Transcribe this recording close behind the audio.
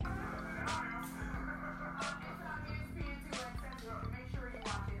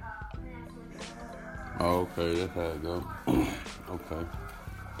Oh, okay, that's how it go. Okay.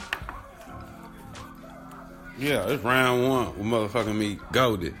 Yeah, it's round one with motherfucking me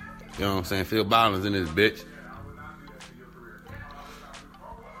Goldie. You know what I'm saying? Phil Ballins in this bitch.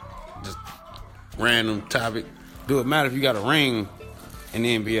 Just random topic. Do it matter if you got a ring in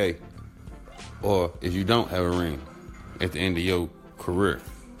the NBA or if you don't have a ring at the end of your career?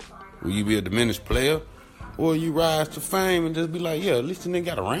 Will you be a diminished player or you rise to fame and just be like, yeah, at least the nigga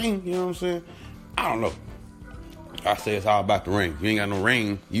got a ring? You know what I'm saying? I don't know. I say it's all about the ring. If you ain't got no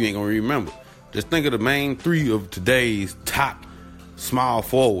ring, you ain't gonna remember. Just think of the main three of today's top small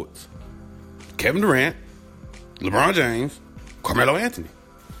forwards. Kevin Durant, LeBron James, Carmelo Anthony.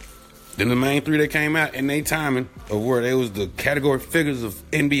 Then the main three that came out in their timing of where they was the category figures of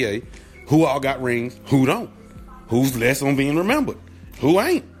NBA. Who all got rings, who don't. Who's less on being remembered, who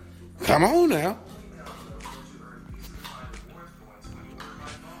ain't. Come on now.